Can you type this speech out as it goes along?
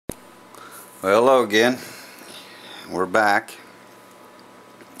Well, hello again. We're back.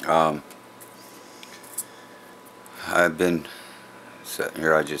 I've been sitting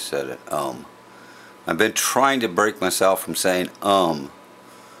here. I just said it. I've been trying to break myself from saying For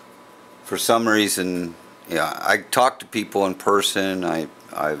some reason, yeah. I talk to people in person. I've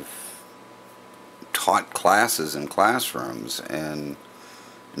taught classes in classrooms and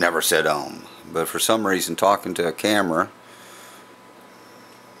never said But for some reason, talking to a camera,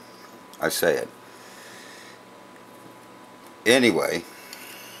 I say it. Anyway,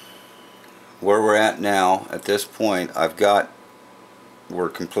 where we're at now, at this point, we're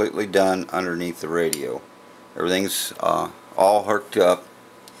completely done underneath the radio. Everything's all hooked up,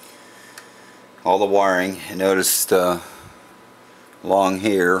 all the wiring. You noticed along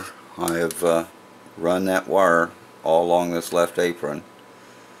here, I have run that wire all along this left apron,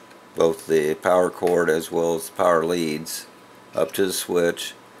 both the power cord as well as the power leads, up to the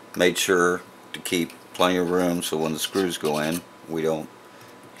switch. Made sure to keep plenty of room so when the screws go in, we don't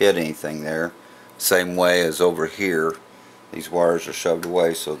hit anything there. Same way as over here, these wires are shoved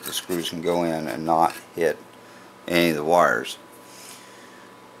away so that the screws can go in and not hit any of the wires.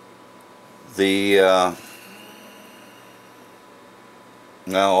 Now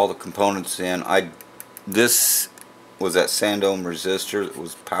all the components in. This was that sand ohm resistor. It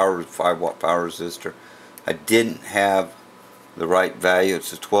was 5-watt power resistor. I didn't have the right value.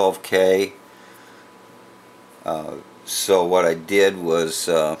 It's a 12K. So what I did was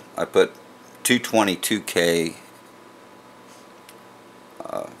I put 222K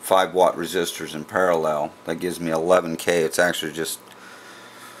 5-watt resistors in parallel. That gives me 11K. It's actually just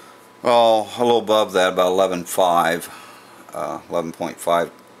a little above that, about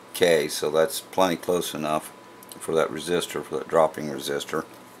 11.5K. So that's plenty close enough for that resistor, for that dropping resistor.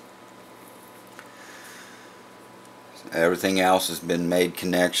 Everything else has been made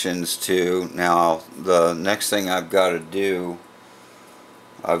connections to. Now the next thing I've got to do,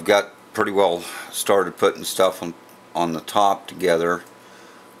 I've got pretty well started putting stuff on the top together.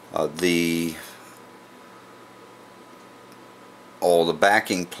 The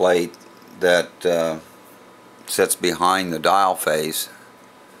backing plate that sits behind the dial face,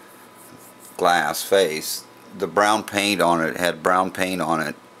 glass face, the brown paint on it had brown paint on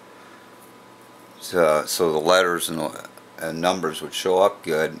it. So the letters and numbers would show up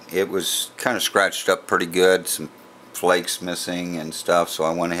good. It was kind of scratched up pretty good, some flakes missing and stuff, so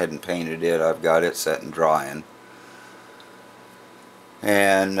I went ahead and painted it. I've got it set and drying.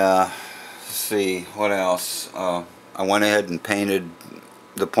 And let's see what else. I went ahead and painted.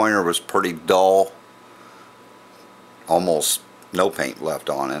 The pointer was pretty dull, almost no paint left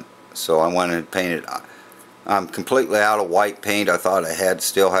on it, so I went and painted. I'm completely out of white paint. I thought I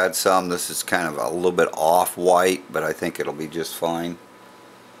still had some. This is kind of a little bit off white, but I think it'll be just fine.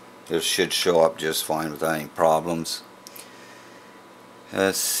 This should show up just fine without any problems.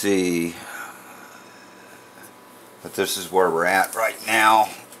 Let's see. But this is where we're at right now.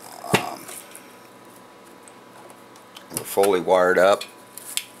 We're fully wired up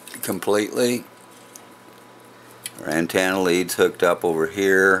completely. Our antenna leads hooked up over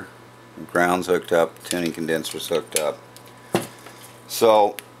here. Ground's hooked up, tuning condenser's hooked up.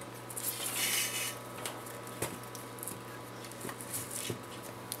 So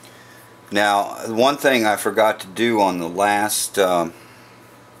now one thing I forgot to do on the last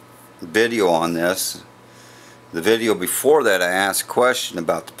video on this, the video before that, I asked a question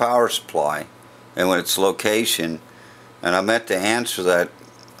about the power supply and its location, and I meant to answer that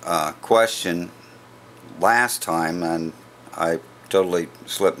question last time, and I totally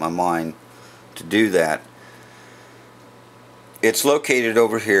slipped my mind to do that. It's located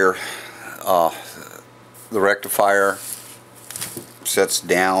over here. The rectifier sits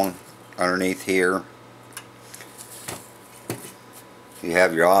down underneath here. You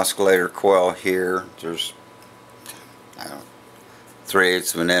have your oscillator coil here. There's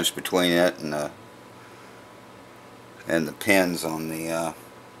 3/8 of an inch between it and the pins on the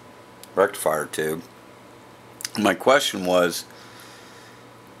rectifier tube. My question was,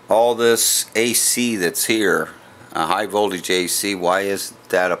 all this AC that's here, a high voltage AC, why is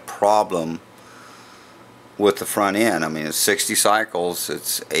that a problem with the front end? I mean, it's 60 cycles,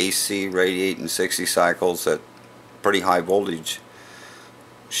 it's AC radiating 60 cycles at pretty high voltage.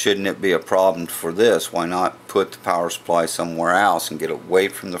 Shouldn't it be a problem for this? Why not put the power supply somewhere else and get away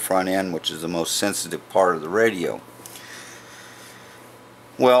from the front end, which is the most sensitive part of the radio?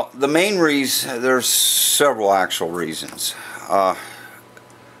 Well, the main reason, there's several actual reasons.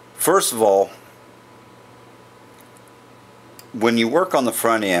 First of all, when you work on the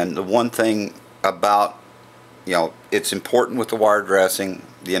front end, the one thing about you know, it's important with the wire dressing.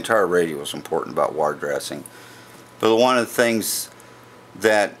 The entire radio is important about wire dressing. But one of the things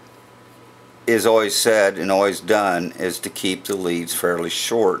that is always said and always done is to keep the leads fairly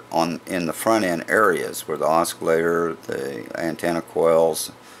short in the front end areas where the oscillator, the antenna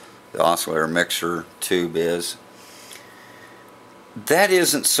coils, the oscillator mixer tube is. That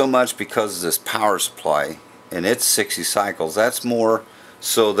isn't so much because of this power supply and it's 60 cycles. That's more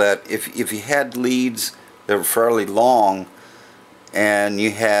so that if you had leads that were fairly long and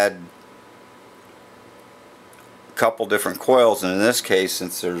you had a couple different coils, and in this case,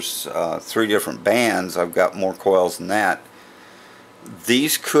 since there's 3 different bands, I've got more coils than that.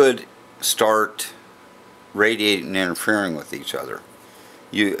 These could start radiating and interfering with each other.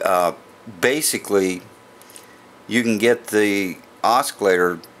 You basically, you can get the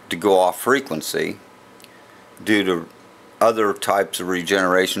oscillator to go off frequency due to other types of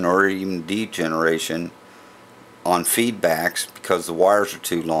regeneration or even degeneration on feedbacks because the wires are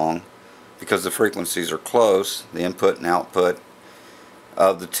too long, because the frequencies are close, the input and output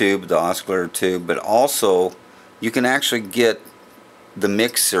of the tube, the oscillator tube, but also you can actually get the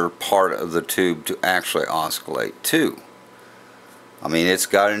mixer part of the tube to actually oscillate too. I mean, it's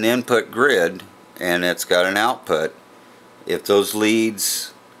got an input grid and it's got an output. If those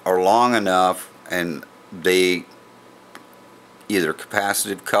leads are long enough and they either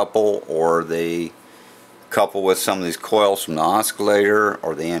capacitive couple or they couple with some of these coils from the oscillator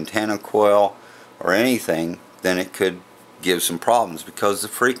or the antenna coil or anything, then it could give some problems because the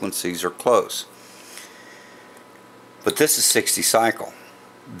frequencies are close. But this is 60 cycle.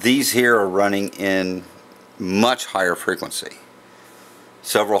 These here are running in much higher frequency,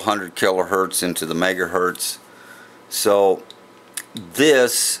 several hundred kilohertz into the megahertz. So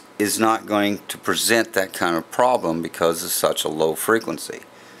this is not going to present that kind of problem because it's such a low frequency.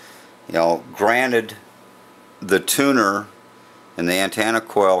 You know, granted, the tuner and the antenna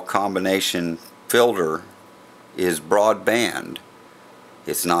coil combination filter is broadband.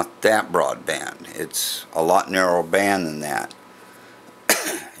 It's not that broadband. It's a lot narrower band than that.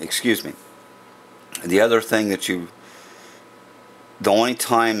 Excuse me. The other thing that the only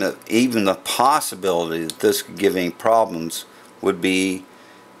time that even the possibility that this could give any problems would be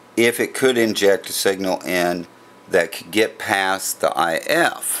if it could inject a signal in that could get past the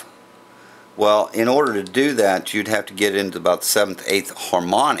IF. Well, in order to do that, you'd have to get into about the 7th, 8th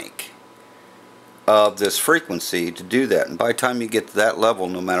harmonic of this frequency to do that. And by the time you get to that level,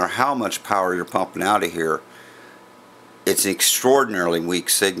 no matter how much power you're pumping out of here, it's an extraordinarily weak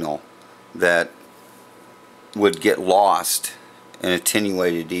signal that would get lost and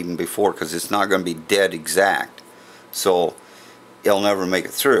attenuated even before, because it's not going to be dead exact. So it'll never make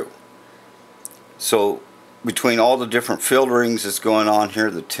it through. So between all the different filterings that's going on here,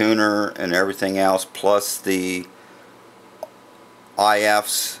 the tuner and everything else, plus the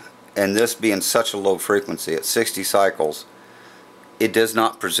IFs, and this being such a low frequency at 60 cycles, it does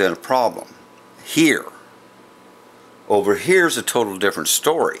not present a problem. Here, over here is a total different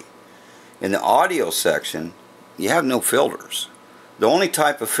story. In the audio section, you have no filters. The only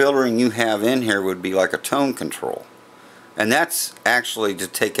type of filtering you have in here would be like a tone control. And that's actually to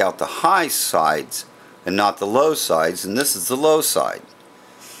take out the high sides and not the low sides, and this is the low side.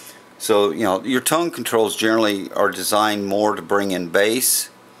 So, you know, your tone controls generally are designed more to bring in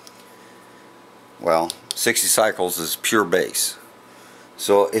bass. Well, 60 cycles is pure bass.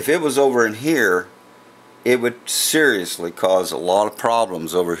 So if it was over in here, it would seriously cause a lot of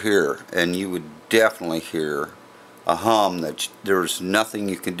problems over here, and you would definitely hear a hum that there's nothing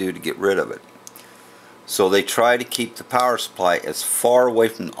you can do to get rid of it. So they try to keep the power supply as far away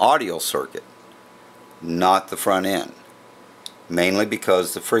from the audio circuit, not the front end, mainly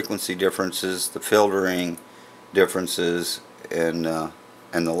because the frequency differences, the filtering differences, and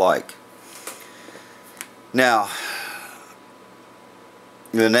the like. Now,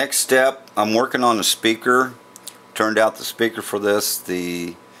 the next step, I'm working on a speaker. Turned out the speaker for this,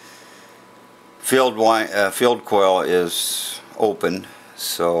 the field coil is open,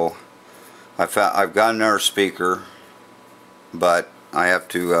 so I've got another speaker, but I have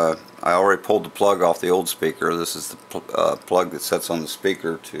to. I already pulled the plug off the old speaker. This is the plug that sits on the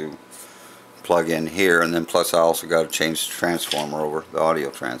speaker to plug in here, and then plus I also got to change the transformer over, the audio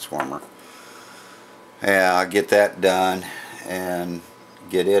transformer. Yeah, I'll get that done and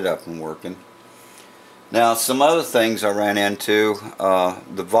get it up and working. Now, some other things I ran into,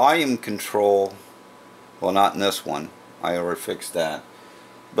 the volume control, well, not in this one, I already fixed that,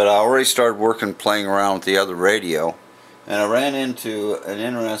 but I already started playing around with the other radio, and I ran into an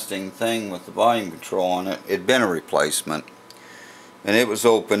interesting thing with the volume control on it. It'd been a replacement, and it was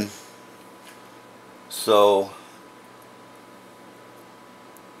open, So,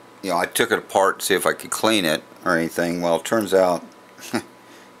 I took it apart to see if I could clean it or anything. Well, it turns out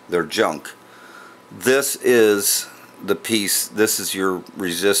they're junk. This is the piece, this is your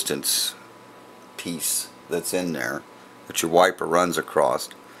resistance piece that's in there that your wiper runs across.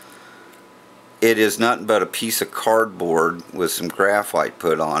 It is nothing but a piece of cardboard with some graphite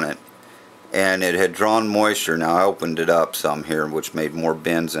put on it, and it had drawn moisture. Now I opened it up some here, which made more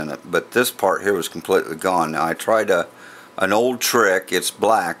bends in it, but this part here was completely gone. Now I tried an old trick. It's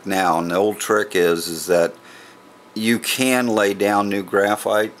black now, and the old trick is that you can lay down new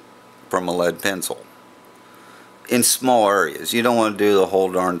graphite from a lead pencil in small areas. You don't want to do the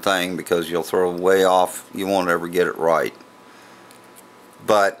whole darn thing because you'll throw it way off. You won't ever get it right.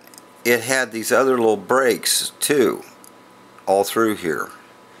 But it had these other little breaks too, all through here.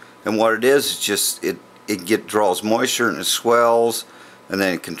 And what it is just it draws moisture and it swells, and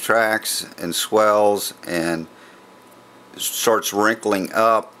then it contracts and swells and starts wrinkling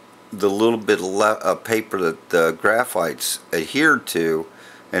up the little bit of paper that the graphite's adhered to,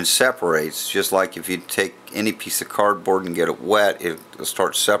 and separates, just like if you take any piece of cardboard and get it wet, it'll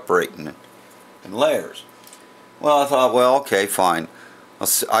start separating it in layers. Well, I thought, well, okay, fine.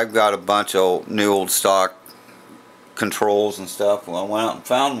 I've got a bunch of new old stock controls and stuff. Well, I went out and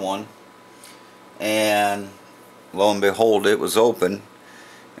found one, and lo and behold, it was open,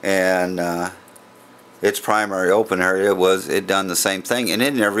 and its primary open area it done the same thing, and it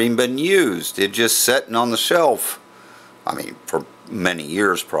had never even been used. It just sitting on the shelf. I mean, for many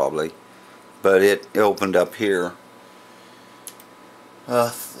years probably, but it opened up here.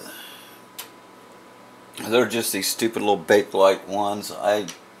 They're just these stupid little Bakelite ones. I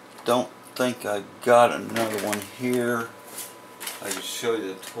don't think I got another one here. I can show you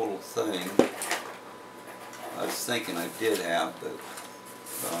the total thing. I was thinking I did have, but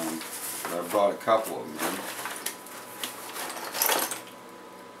I brought a couple of them in.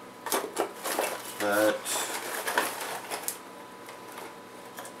 But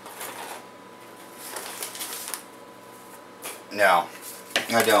no,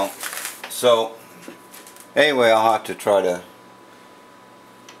 I don't. So anyway, I'll have to try to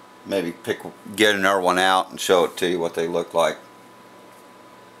maybe get another one out and show it to you what they look like.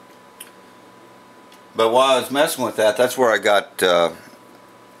 But while I was messing with that, that's where I got the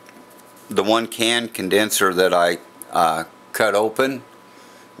one can condenser that I cut open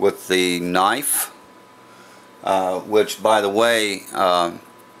with the knife, which, by the way,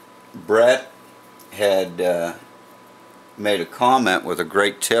 Brett had made a comment with a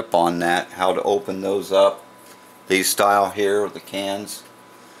great tip on that, how to open those up, these style here, the cans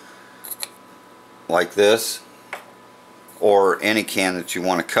like this, or any can that you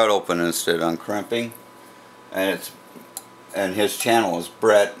want to cut open instead of uncrimping. And his channel is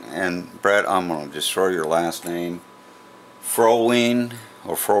Brett, and Brett, I'm going to just throw your last name, Frohwein,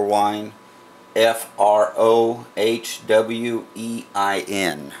 or Frohwein, F-R-O-H-W-E-I-N.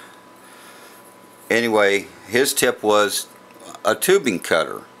 Anyway, his tip was a tubing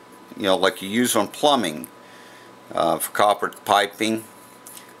cutter, like you use on plumbing, for copper piping.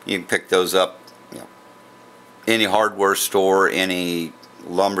 You can pick those up, any hardware store, any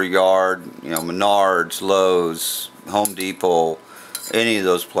lumber yard, Menards, Lowe's, Home Depot, any of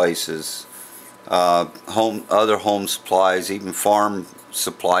those places, other home supplies, even farm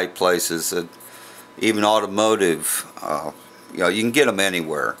supply places, even automotive, you can get them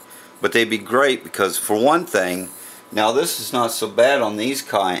anywhere. But they'd be great because, for one thing, now this is not so bad on these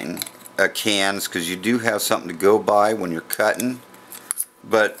kind of cans because you do have something to go by when you're cutting.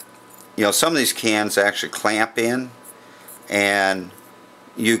 But some of these cans actually clamp in, and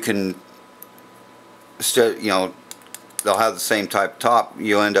you can they'll have the same type top.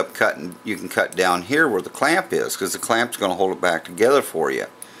 You'll end up cutting, you can cut down here where the clamp is, because the clamp's going to hold it back together for you.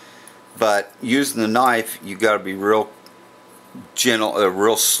 But using the knife, you got to be real gentle,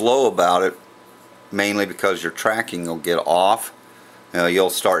 real slow about it, mainly because your tracking will get off.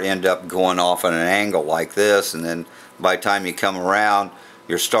 You'll end up going off at an angle like this, and then by the time you come around,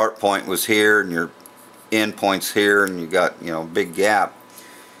 your start point was here and your end point's here, and you got a big gap.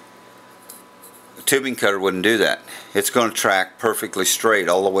 A tubing cutter wouldn't do that. It's going to track perfectly straight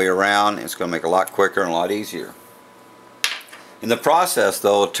all the way around. It's going to make it a lot quicker and a lot easier. In the process,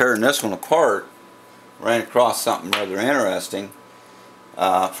 though, of tearing this one apart, ran across something rather interesting.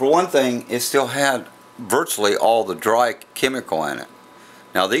 For one thing, it still had virtually all the dry chemical in it.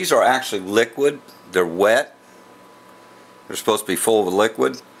 Now, these are actually liquid. They're wet. They're supposed to be full of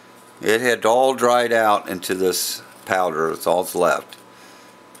liquid. It had all dried out into this powder. That's all that's left.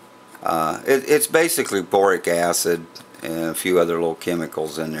 It's basically boric acid and a few other little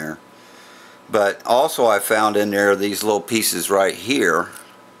chemicals in there. But also I found in there these little pieces right here.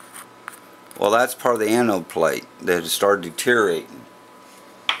 Well, that's part of the anode plate that has started deteriorating.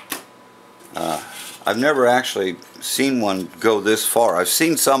 I've never actually seen one go this far. I've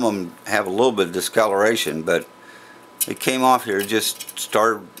seen some of them have a little bit of discoloration, but it came off here, just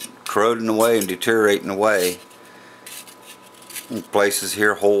started corroding away and deteriorating away. In places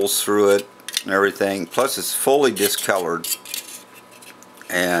here, holes through it and everything. Plus it's fully discolored.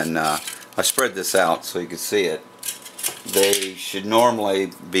 And I spread this out so you can see it. They should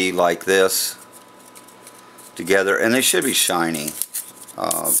normally be like this together, and they should be shiny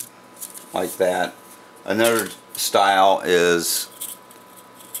like that. Another style is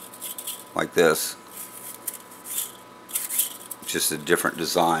like this, just a different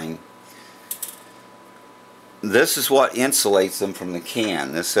design. This is what insulates them from the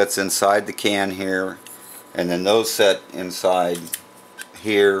can. This sets inside the can here, and then those set inside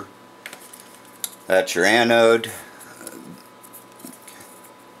here. That's your anode.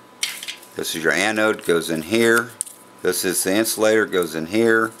 This is your anode, goes in here. This is the insulator, goes in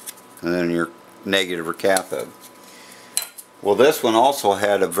here, and then your negative or cathode. Well, this one also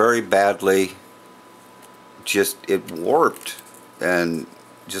had a very badly, it warped, and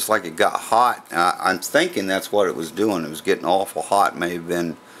just like it got hot. I'm thinking that's what it was doing. It was getting awful hot. May have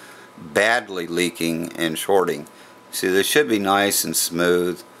been badly leaking and shorting. See, this should be nice and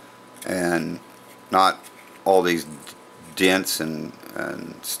smooth and not all these dents and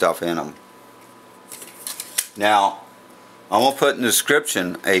stuff in them. Now, I'm going to put in the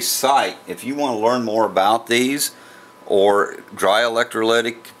description a site if you want to learn more about these or dry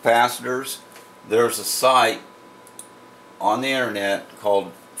electrolytic capacitors. There's a site on the internet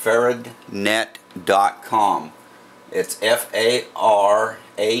called faradnet.com. It's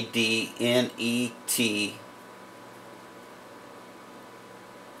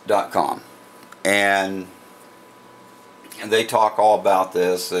FARADNET.com, and they talk all about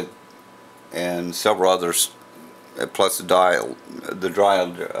this and several others. Plus the dry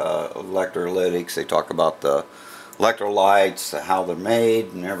electrolytics. They talk about the electrolytes, how they're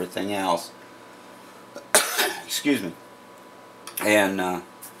made, and everything else. Excuse me. And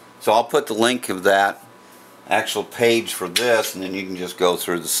so I'll put the link of that actual page for this, and then you can just go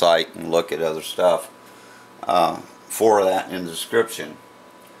through the site and look at other stuff for that in the description.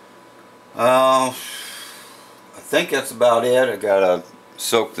 I think that's about it. I gotta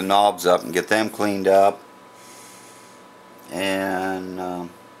soak the knobs up and get them cleaned up. And I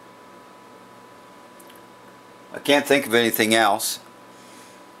can't think of anything else.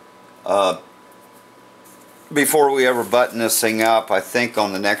 Before we ever button this thing up, I think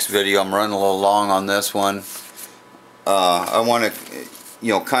on the next video, I'm running a little long on this one. I want to,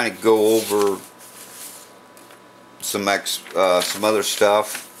 kind of go over some other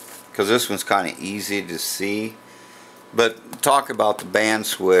stuff, because this one's kind of easy to see. But talk about the band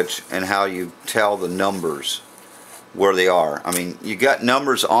switch and how you tell the numbers where they are. I mean, you got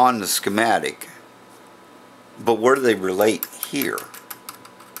numbers on the schematic, but where do they relate here?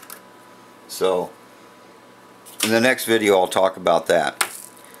 So in the next video I'll talk about that.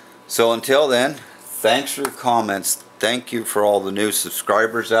 So until then, thanks for your comments. Thank you for all the new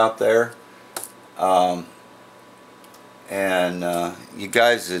subscribers out there. You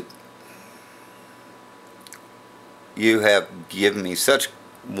guys, you have given me such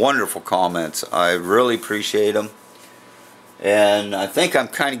wonderful comments. I really appreciate them. And I think I'm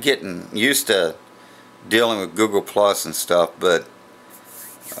kind of getting used to dealing with Google Plus and stuff, but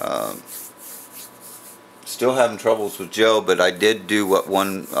still having troubles with Joe. But I did do what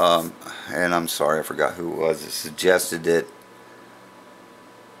one, and I'm sorry, I forgot who it was that suggested it.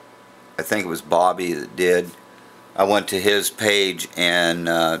 I think it was Bobby that did. I went to his page and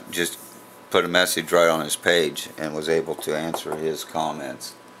just put a message right on his page and was able to answer his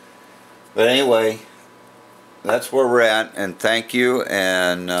comments. But anyway, that's where we're at, and thank you,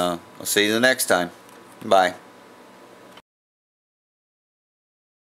 and I'll see you the next time. Bye.